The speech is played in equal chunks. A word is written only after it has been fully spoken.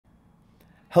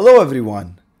Hello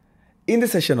everyone. In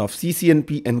this session of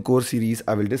CCNP ENCOR series,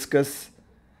 I will discuss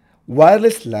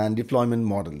wireless LAN deployment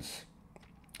models.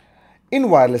 In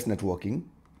wireless networking,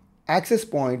 access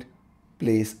point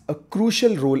plays a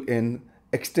crucial role in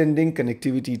extending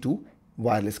connectivity to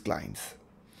wireless clients.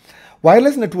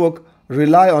 Wireless network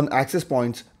rely on access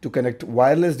points to connect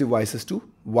wireless devices to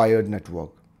wired network.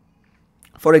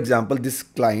 For example, this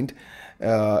client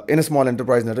in a small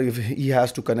enterprise network, if he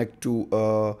has to connect to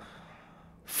a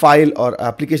file or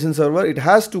application server, it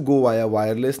has to go via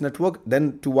wireless network,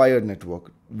 then to wired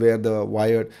network, where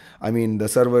the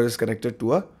server is connected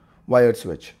to a wired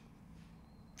switch.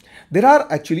 There are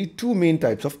actually two main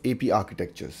types of AP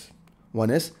architectures. One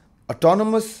is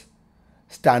autonomous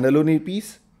standalone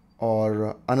APs,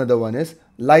 or another one is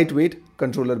lightweight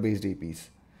controller based APs.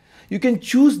 You can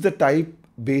choose the type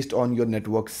based on your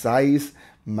network size,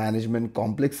 management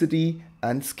complexity,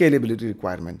 and scalability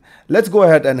requirement. Let's go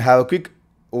ahead and have a quick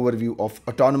overview of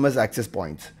autonomous access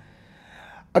points.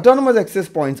 Autonomous access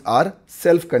points are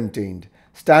self-contained,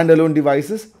 standalone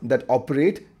devices that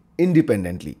operate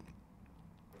independently.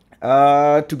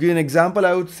 To give an example,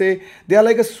 I would say they are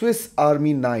like a Swiss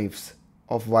Army knives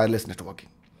of wireless networking.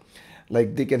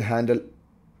 Like they can handle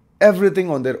everything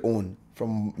on their own,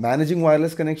 from managing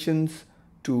wireless connections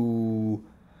to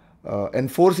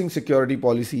enforcing security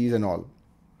policies and all.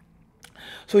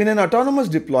 So in an autonomous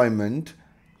deployment,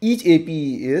 each AP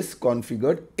is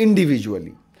configured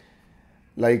individually,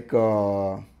 like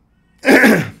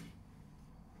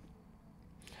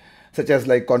such as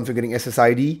like configuring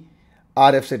SSID,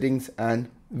 RF settings, and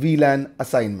WLAN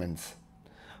assignments.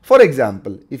 For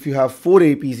example, if you have 4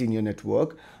 APs in your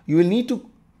network, you will need to,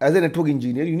 as a network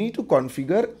engineer, you need to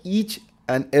configure each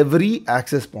and every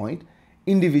access point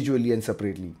individually and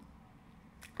separately.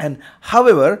 And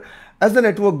however, as the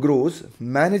network grows,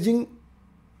 managing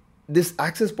this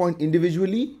access point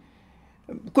individually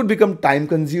could become time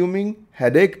consuming,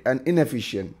 headache, and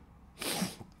inefficient.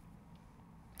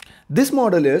 This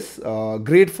model is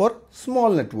great for small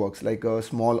networks, like a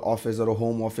small office or a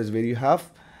home office where you have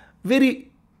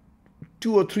very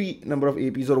 2 or 3 number of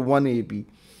APs or 1 AP.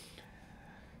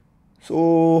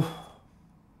 So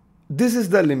this is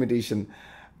the limitation.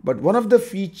 But one of the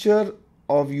feature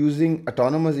of using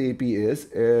autonomous AP is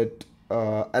it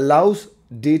allows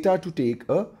data to take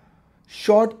a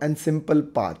short and simple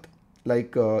path.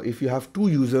 Like if you have 2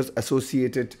 users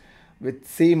associated with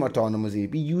same autonomous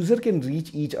AP, user can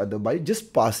reach each other by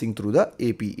just passing through the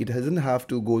AP. It doesn't have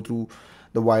to go through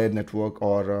the wired network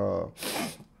or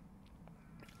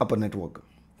upper network.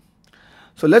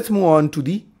 So let's move on to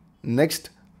the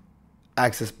next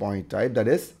access point type, that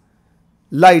is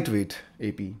lightweight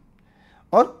AP,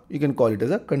 or you can call it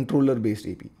as a controller based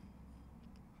AP.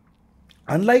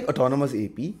 Unlike autonomous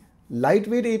AP,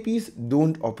 lightweight APs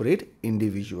don't operate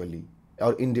individually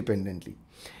or independently.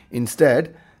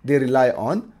 Instead, they rely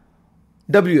on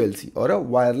WLC, or a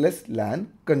wireless LAN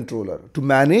controller, to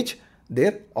manage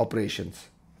their operations.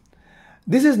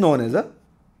 This is known as a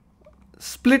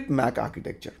split MAC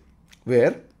architecture,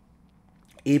 where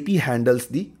AP handles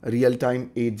the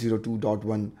real-time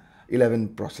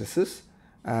 802.111 processes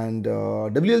and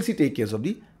WLC takes care of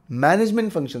the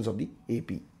management functions of the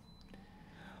AP.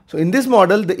 So in this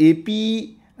model, the AP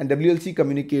and WLC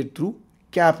communicate through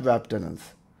cap web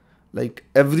tunnels. Like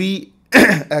every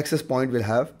access point will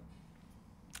have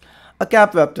a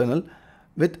cap web tunnel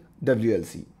with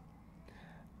WLC.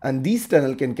 And these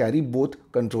tunnels can carry both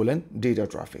control and data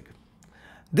traffic.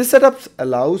 This setup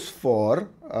allows for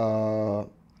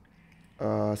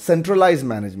centralized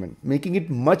management, making it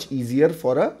much easier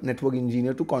for a network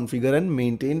engineer to configure and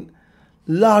maintain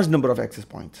large number of access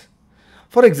points.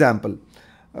 For example,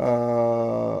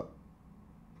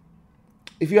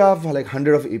 if you have like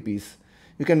 100 of APs,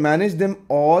 you can manage them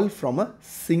all from a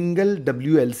single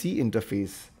WLC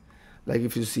interface. Like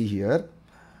if you see here,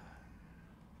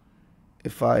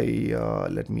 if I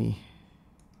let me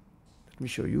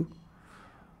show you.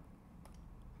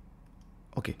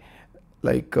 Okay,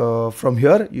 like from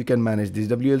here you can manage this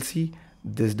WLC,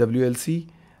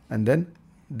 and then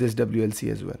this WLC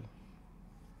as well.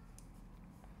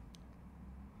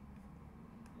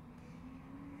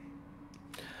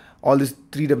 All these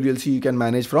 3 WLC you can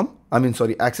manage from,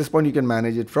 access point, you can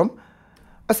manage it from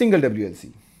a single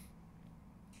WLC.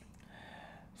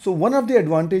 So one of the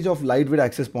advantage of lightweight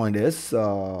access point is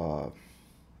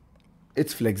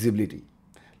its flexibility.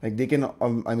 Like they can,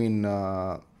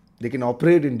 they can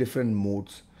operate in different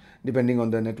modes depending on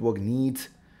the network needs.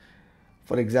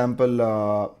 For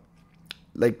example,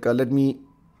 let me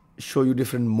show you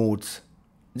different modes.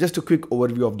 Just a quick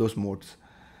overview of those modes.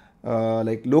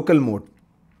 Like local mode.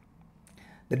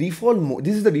 This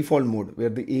is the default mode where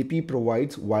the AP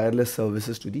provides wireless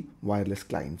services to the wireless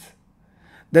clients.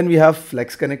 Then we have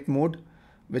Flex Connect mode,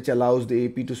 which allows the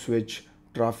AP to switch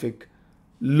traffic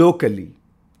locally.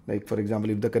 Like for example,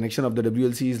 if the connection of the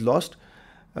WLC is lost,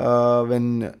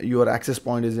 when your access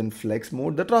point is in flex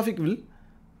mode, the traffic will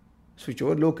switch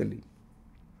over locally.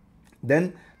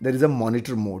 Then there is a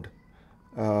monitor mode,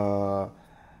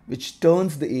 which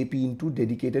turns the AP into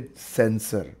dedicated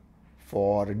sensor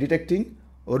for detecting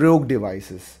rogue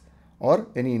devices or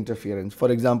any interference.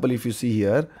 For example, if you see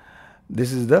here,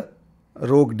 this is the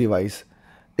rogue device.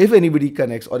 If anybody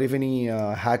connects, or if any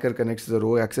hacker connects to the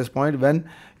rogue access point, when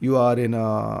you are in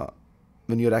a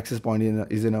when your access point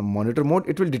is in a monitor mode,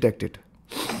 it will detect it.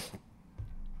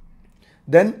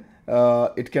 Then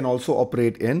it can also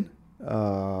operate in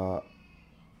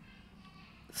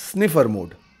sniffer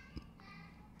mode.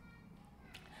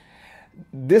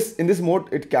 In this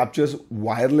mode, it captures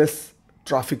wireless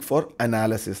traffic for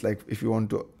analysis. Like if you want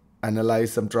to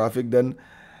analyze some traffic, then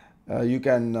you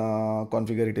can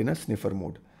configure it in a sniffer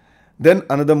mode. Then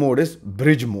another mode is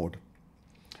bridge mode.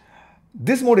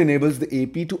 This mode enables the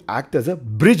AP to act as a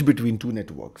bridge between two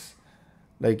networks.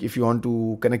 Like if you want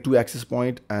to connect two access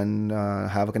point and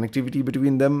have a connectivity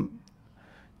between them,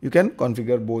 you can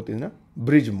configure both in a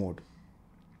bridge mode.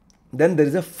 Then there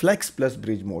is a Flex plus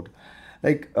bridge mode.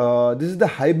 Like this is the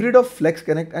hybrid of Flex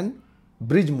Connect and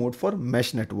bridge mode for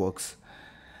mesh networks.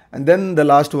 And then the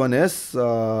last one is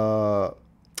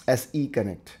SE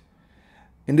Connect.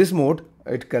 In this mode,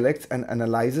 it collects and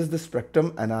analyzes the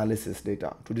spectrum analysis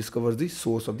data to discover the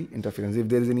source of the interference. If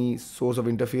there is any source of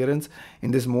interference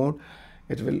in this mode,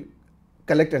 it will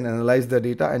collect and analyze the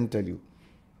data and tell you.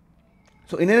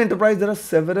 So in an enterprise, there are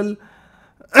several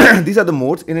these are the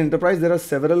modes. In enterprise, there are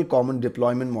several common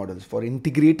deployment models for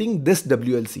integrating this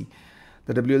WLC.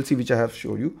 The WLC which I have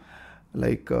showed you,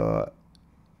 like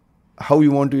how you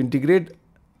want to integrate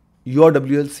your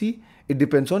WLC, it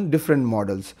depends on different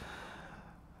models.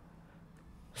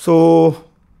 So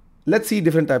let's see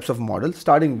different types of models,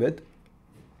 starting with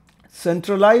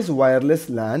centralized wireless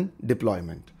LAN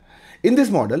deployment. In this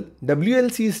model,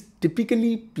 WLC is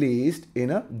typically placed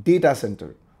in a data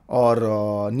center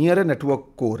or near a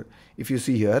network core. If you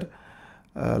see here,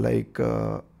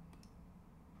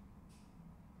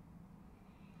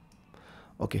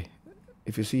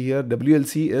 if you see here,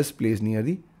 WLC is placed near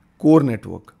the core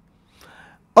network,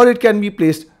 or it can be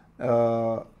placed in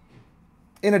a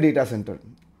data center.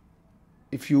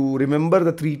 If you remember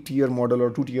the 3-tier model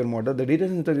or 2-tier model, the data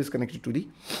center is connected to the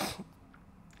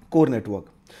core network.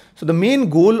 So the main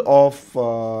goal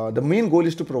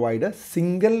is to provide a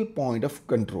single point of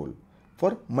control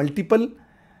for multiple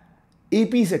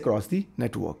APs across the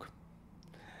network.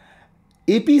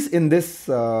 APs in this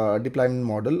deployment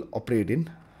model operate in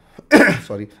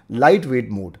lightweight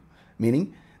mode,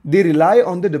 meaning they rely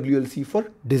on the WLC for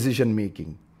decision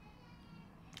making.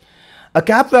 A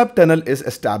CAP-WAP tunnel is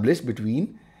established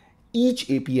between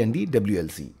each AP and the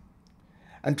WLC,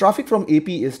 and traffic from AP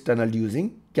is tunneled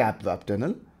using CAP-WAP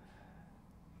tunnel.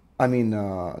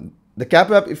 The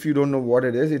CAP-WAP, if you don't know what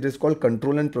it is called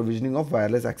Control and Provisioning of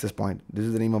Wireless Access Point. This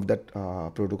is the name of that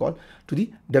protocol to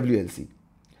the WLC.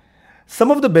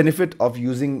 Some of the benefit of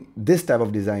using this type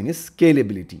of design is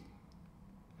scalability.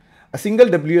 A single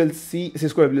WLC,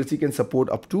 Cisco WLC, can support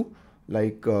up to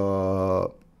like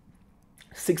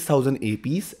 6,000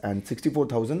 APs and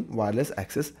 64,000 wireless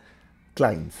access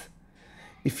clients.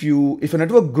 If a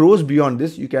network grows beyond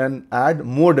this, you can add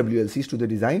more WLCs to the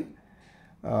design,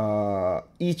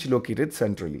 each located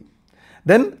centrally.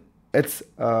 Then it's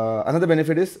another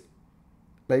benefit is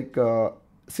like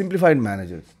simplified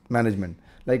management.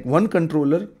 Like one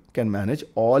controller can manage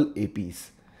all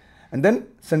APs. And then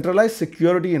centralized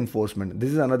security enforcement.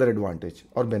 This is another advantage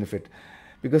or benefit,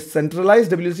 because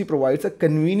centralized WLC provides a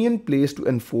convenient place to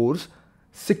enforce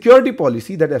security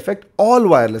policy that affect all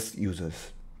wireless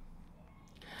users.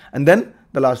 And then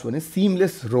the last one is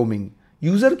seamless roaming.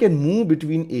 User can move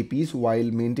between APs while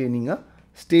maintaining a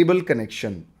stable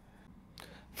connection.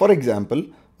 For example,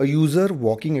 a user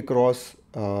walking across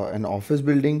an office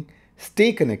building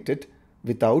stay connected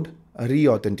without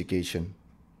re-authentication.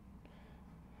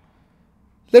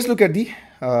 Let's look at the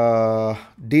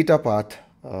data path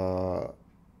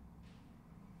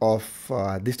of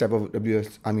this type of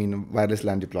wireless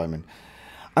LAN deployment.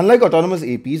 Unlike autonomous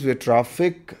APs where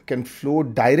traffic can flow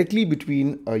directly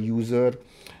between a user,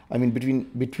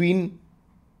 between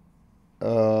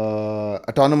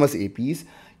autonomous APs,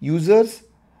 users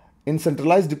in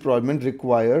centralized deployment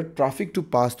require traffic to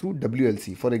pass through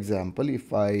WLC. For example,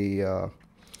 if I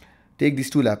take these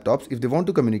two laptops, if they want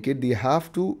to communicate, they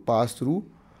have to pass through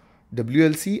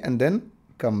WLC and then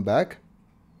come back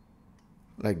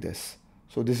like this.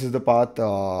 So this is the path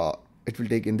it will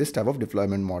take in this type of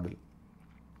deployment model.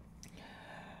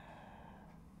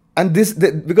 And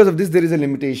because of this, there is a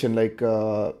limitation, like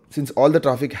since all the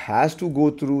traffic has to go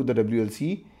through the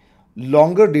WLC,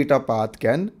 longer data path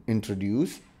can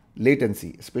introduce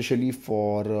latency, especially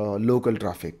for local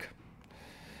traffic.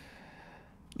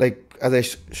 Like as I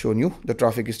shown you, the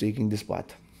traffic is taking this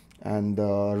path, and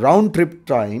the round trip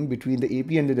time between the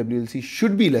AP and the WLC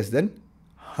should be less than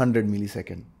 100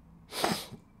 millisecond.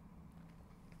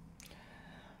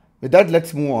 With that,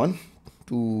 let's move on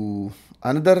to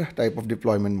another type of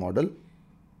deployment model,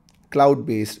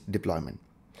 cloud-based deployment.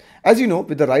 As you know,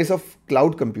 with the rise of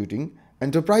cloud computing,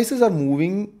 enterprises are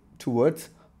moving towards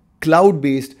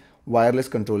cloud-based wireless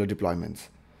controller deployments.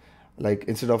 Like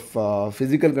instead of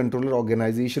physical controller,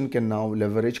 organization can now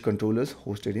leverage controllers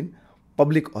hosted in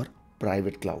public or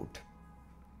private cloud.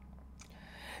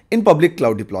 In public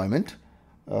cloud deployment,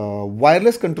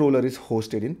 wireless controller is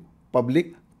hosted in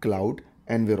public cloud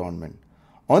environment.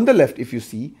 On the left, if you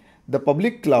see, the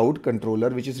public cloud controller,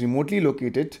 which is remotely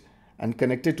located and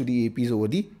connected to the APs over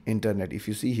the internet. If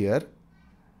you see here,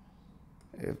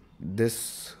 if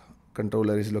this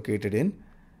controller is located in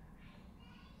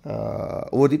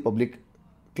over the public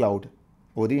cloud,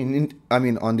 over the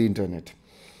on the internet.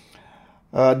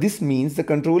 This means the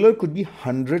controller could be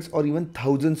hundreds or even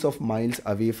thousands of miles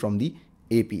away from the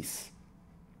APs.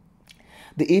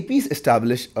 The APs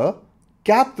establish a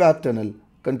cap-web tunnel,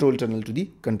 control tunnel to the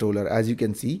controller. As you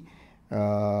can see,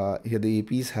 here the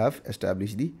APs have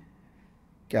established the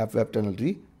cap-web tunnel to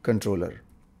the controller.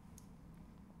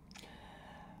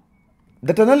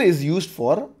 The tunnel is used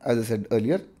for, as I said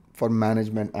earlier, for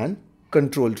management and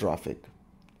control traffic.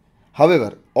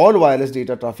 However, all wireless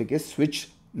data traffic is switched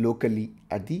locally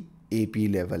at the AP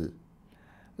level.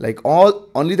 Like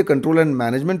only the control and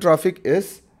management traffic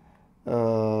is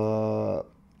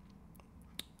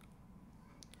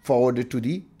forwarded to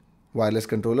the wireless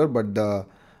controller, but the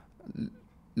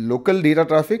local data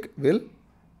traffic will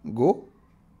go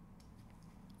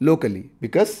locally,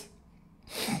 because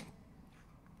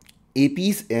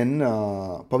APs in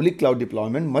public cloud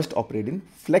deployment must operate in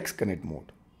Flex Connect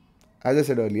mode. As I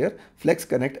said earlier, Flex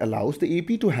Connect allows the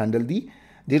AP to handle the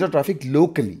data traffic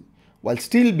locally while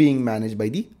still being managed by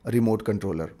the remote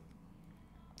controller.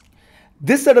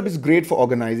 This setup is great for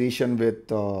organization with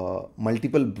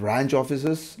multiple branch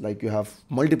offices, like you have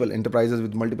multiple enterprises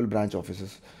with multiple branch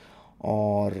offices,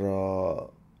 or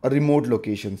remote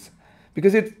locations,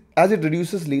 because as it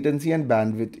reduces latency and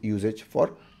bandwidth usage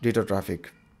for data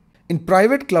traffic. In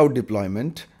private cloud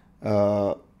deployment,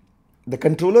 the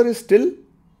controller is still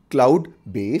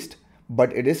cloud-based,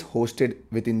 but it is hosted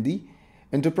within the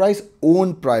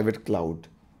enterprise-owned private cloud,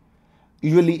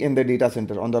 usually in the data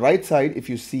center. On the right side, if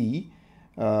you see,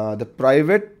 the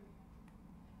private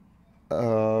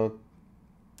cloud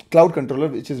controller,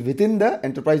 which is within the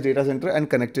enterprise data center and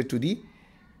connected to the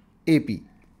AP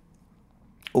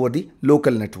over the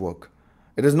local network.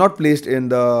 It is not placed in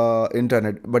the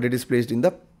internet, but it is placed in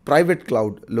the private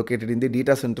cloud located in the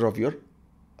data center of your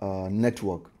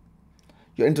network,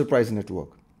 your enterprise network.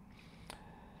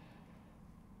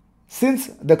 Since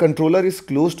the controller is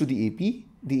close to the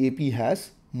AP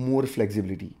has more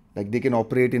flexibility. Like they can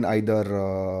operate in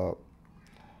either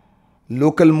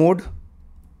local mode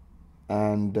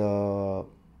and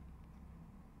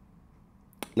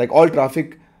like all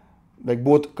traffic, like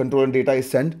both control and data is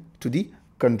sent to the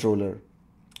controller.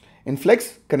 In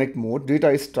Flex Connect mode, data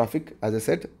is traffic, as I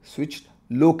said, switched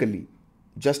locally,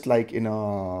 just like in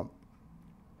a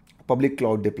public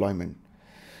cloud deployment.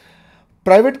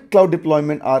 Private cloud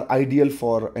deployment are ideal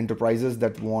for enterprises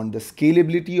that want the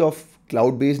scalability of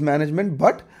cloud-based management,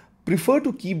 but prefer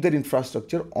to keep their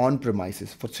infrastructure on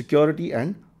premises for security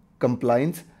and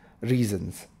compliance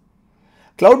reasons.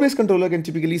 Cloud-based controller can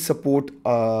typically support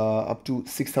up to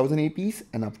 6,000 APs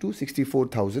and up to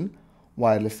 64,000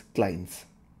 wireless clients.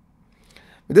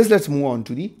 With this, let's move on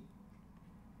to the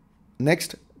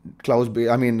next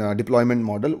deployment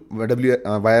model,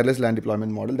 wireless LAN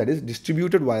deployment model, that is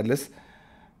distributed wireless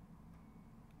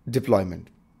deployment.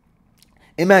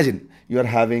 Imagine you are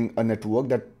having a network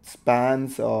that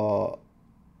spans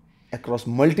across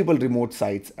multiple remote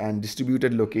sites and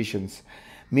distributed locations.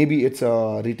 Maybe it's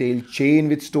a retail chain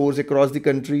with stores across the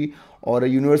country, or a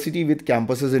university with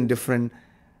campuses in different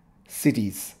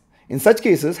cities. In such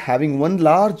cases, having one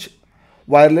large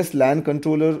wireless LAN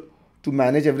controller to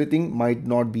manage everything might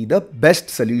not be the best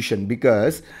solution,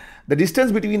 because the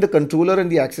distance between the controller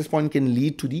and the access point can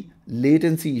lead to the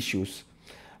latency issues.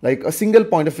 Like a single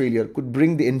point of failure could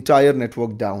bring the entire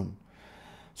network down.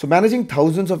 So managing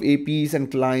thousands of APs and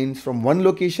clients from one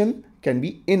location can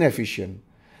be inefficient.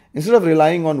 Instead of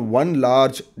relying on one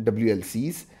large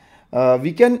WLCs,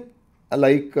 we can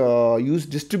use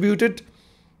distributed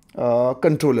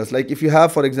controllers. Like if you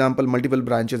have, for example, multiple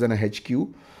branches and a HQ,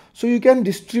 so you can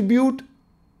distribute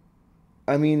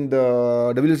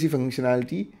the WLC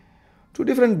functionality to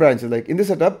different branches. Like in this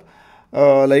setup,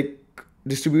 like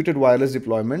distributed wireless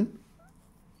deployment,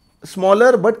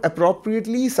 smaller but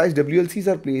appropriately sized WLCs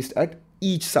are placed at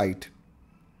each site.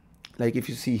 Like if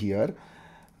you see here,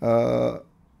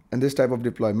 in this type of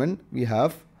deployment, we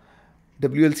have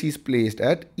WLCs placed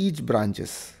at each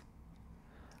branches.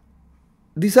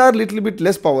 These are a little bit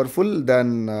less powerful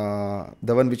than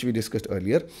the one which we discussed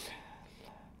earlier.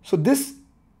 So this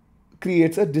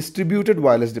creates a distributed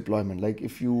wireless deployment. Like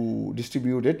if you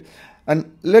distribute it,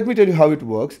 and let me tell you how it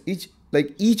works. Each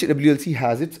WLC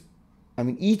has its,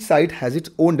 each site has its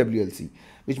own WLC,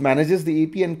 which manages the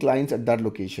AP and clients at that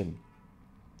location.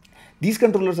 These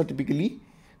controllers are typically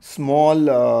small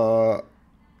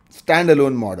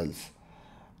standalone models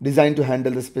designed to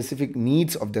handle the specific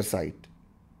needs of their site.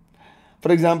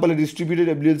 For example, a distributed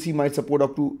WLC might support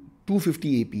up to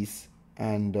 250 APs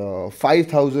and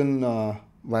 5,000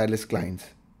 wireless clients.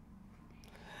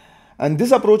 And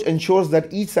this approach ensures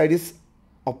that each site is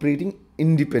operating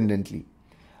independently,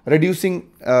 reducing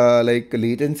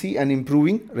latency and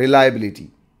improving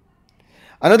reliability.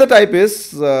 Another type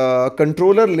is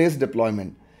controller-less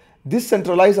deployment. This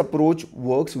centralized approach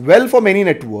works well for many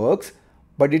networks,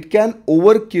 but it can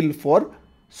overkill for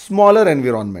smaller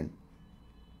environment.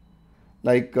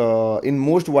 Like in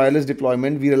most wireless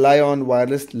deployment, we rely on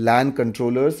wireless LAN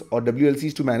controllers or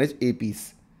WLCs to manage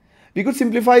APs. We could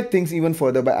simplify things even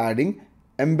further by adding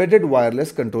embedded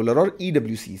wireless controller or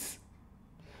EWCs.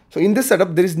 So in this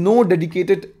setup, there is no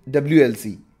dedicated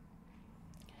WLC.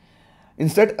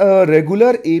 Instead, a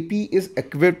regular AP is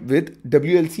equipped with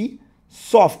WLC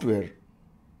software,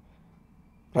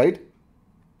 right?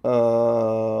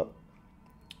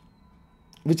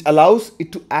 Which allows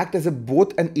it to act as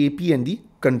both an AP and the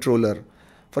controller.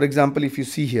 For example, if you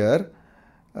see here,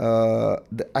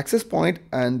 the access point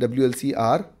and WLC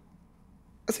are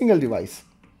a single device.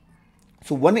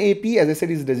 So one AP, as I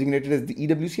said, is designated as the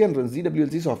EWC and runs the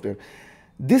WLC software.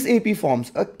 This AP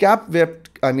forms a cap web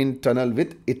tunnel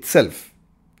with itself.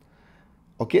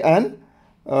 Okay, and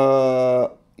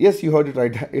yes, you heard it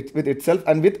right. It's with itself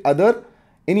and with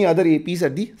any other APs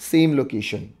at the same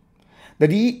location.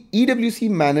 The EWC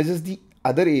manages the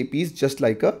other APs just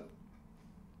like a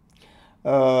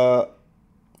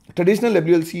traditional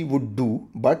WLC would do,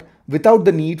 but without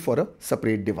the need for a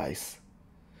separate device.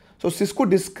 So Cisco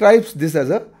describes this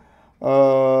as a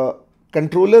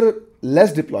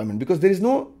controller-less deployment because there is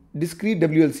no discrete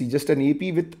WLC, just an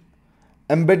AP with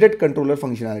embedded controller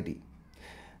functionality.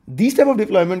 These type of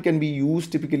deployment can be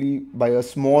used typically by a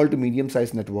small to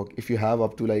medium-sized network. If you have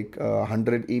up to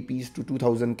 100 APs to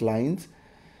 2,000 clients,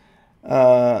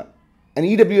 an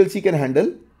EWLC can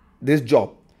handle this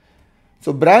job.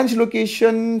 So branch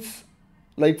locations,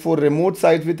 like for remote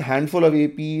sites with handful of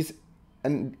APs,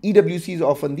 and EWC is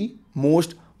often the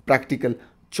most practical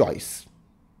choice.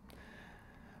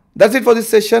 That's it for this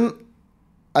session.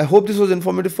 I hope this was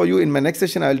informative for you. In my next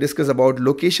session, I will discuss about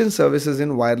location services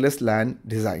in wireless LAN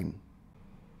design.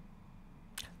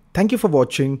 Thank you for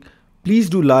watching. Please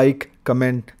do like,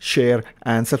 comment, share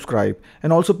and subscribe.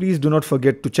 And also please do not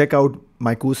forget to check out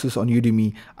my courses on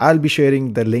Udemy. I'll be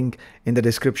sharing the link in the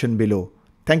description below.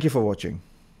 Thank you for watching.